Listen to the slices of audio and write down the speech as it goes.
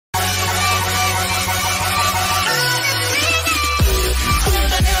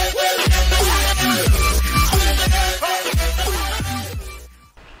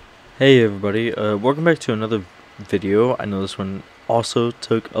Hey everybody, welcome back to another video. I know this one also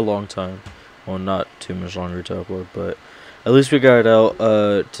took a long time. Well, not too much longer to upload, but at least we got it out.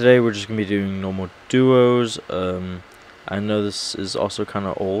 Today we're just going to be doing normal duos. I know this is also kind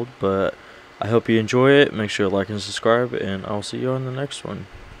of old, but I hope you enjoy it. Make sure to like and subscribe, and I'll see you on the next one.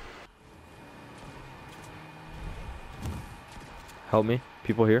 Help me,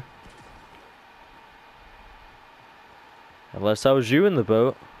 people here. Unless that was you in the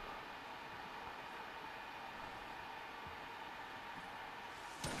boat.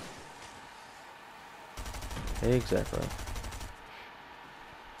 Exactly.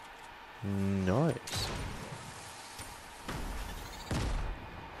 Nice.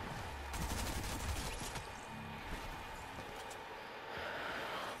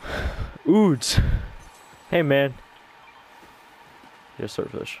 Oods. Hey man. Here's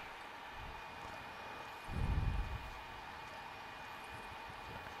swordfish.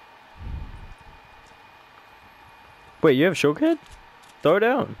 Wait, you have a show kid? Throw it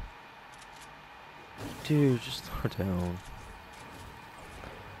down. Dude, just throw it down.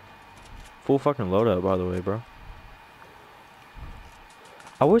 Full fucking loadout, by the way, bro.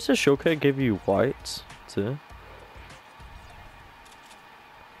 I wish the show kit gave you whites, too.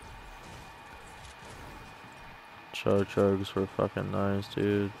 Chugs were fucking nice,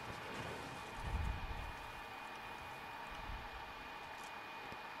 dude.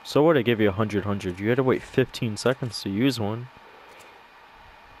 So what, it gave you 100. You had to wait 15 seconds to use one.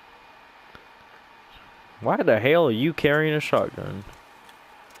 Why the hell are you carrying a shotgun?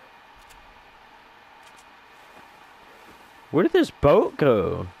 Where did this boat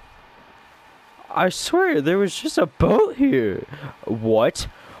go? I swear there was just a boat here. What?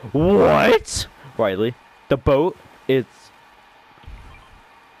 What? Riley, the boat, it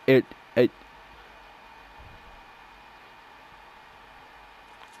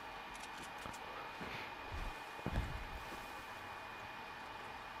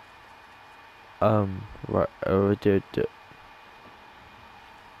right, oh, dude.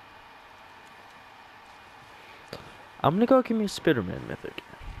 I'm gonna go give me a Spiderman mythic,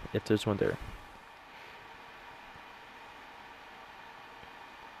 if there's one there.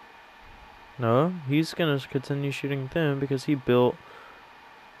 No, he's gonna continue shooting them because he built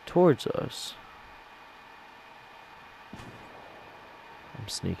towards us. I'm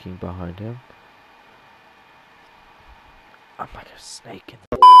sneaking behind him. I'm like a snake in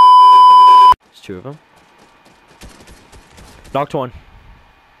the... There's two of them. Knocked one.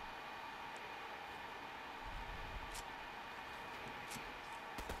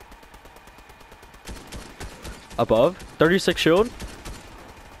 Above. 36 shield.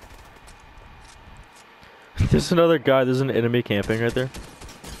 There's another guy. There's an enemy camping right there.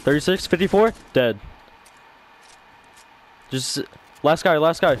 36, 54. Dead. Just... Last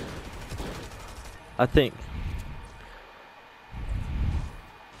guy. I think.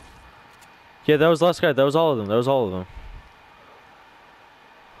 Yeah, that was last guy. That was all of them.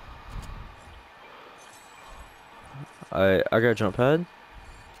 I got jump pad.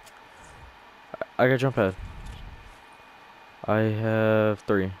 I have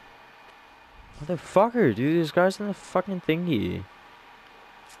 3. Motherfucker, dude, this guy's in the fucking thingy.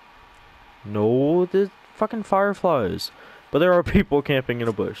 No, the fucking fireflies. But there are people camping in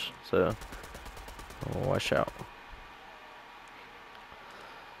a bush, so watch out.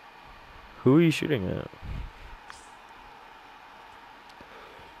 Who are you shooting at?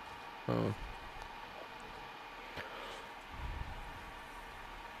 Oh.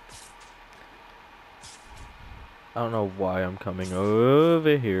 I don't know why I'm coming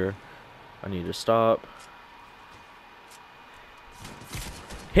over here. I need to stop.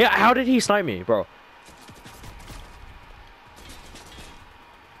 Hey, how did he snipe me, bro?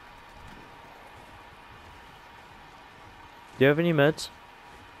 Do you have any meds?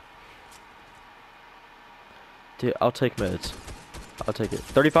 Dude, I'll take meds. I'll take it.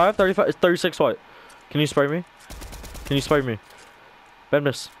 35? 35? It's 36 white. Can you spray me? Med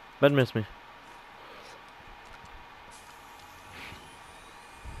miss me.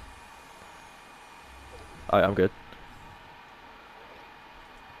 Alright, I'm good.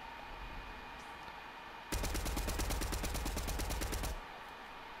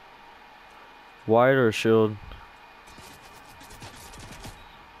 Wide or shield?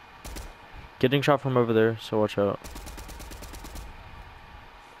 Getting shot from over there, so watch out.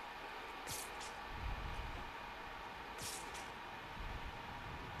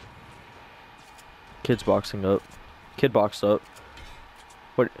 Kid's boxing up. Kid boxed up.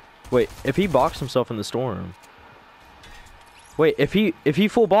 What? Wait, if he boxed himself in the storm. Wait, if he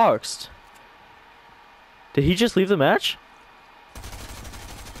full boxed. Did he just leave the match?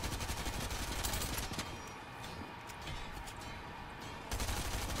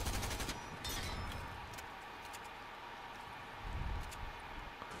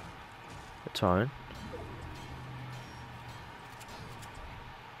 It's fine.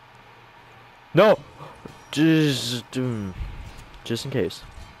 No! Just in case.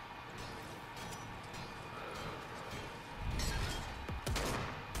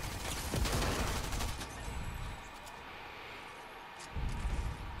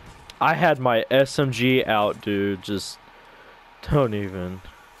 I had my SMG out, dude. Just don't even.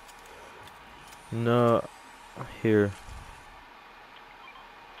 No. Here.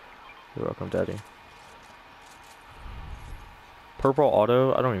 You're welcome, Daddy. Purple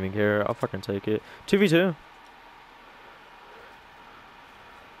auto? I don't even care. I'll fucking take it. 2v2.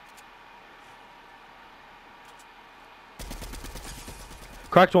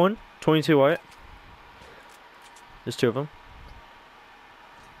 Cracked one. 22 white. There's 2 of them.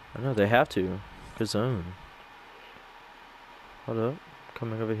 I know, they have to. Good zone. Hold up.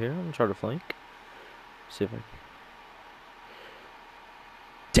 Coming over here. I'm gonna try to flank. See if I...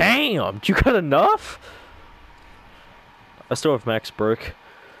 Damn! You got enough? I still have max brick.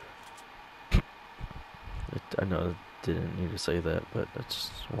 I know I didn't need to say that, but I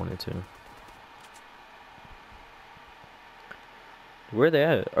just wanted to. Where are they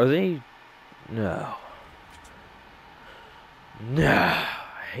at? Are they... No. No.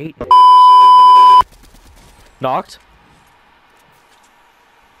 I hate... Knocked.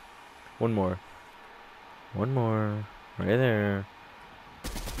 One more. One more. Right there.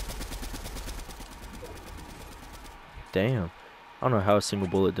 Damn. I don't know how a single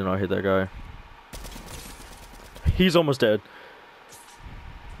bullet did not hit that guy. He's almost dead.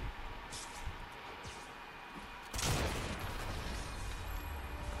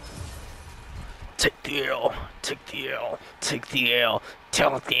 Take the L. Take the L. Take the L.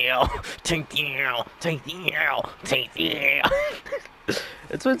 Take the L. Take the L. Take the L. Take the L.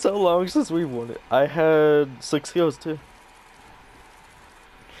 It's been so long since we won it. I had 6 kills too.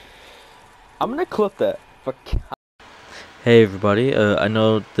 I'm gonna clip that. Fuck. Hey everybody, I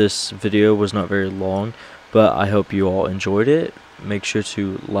know this video was not very long, but I hope you all enjoyed it. Make sure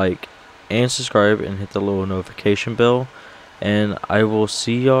to like and subscribe and hit the little notification bell, and I will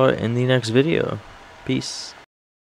see y'all in the next video. Peace.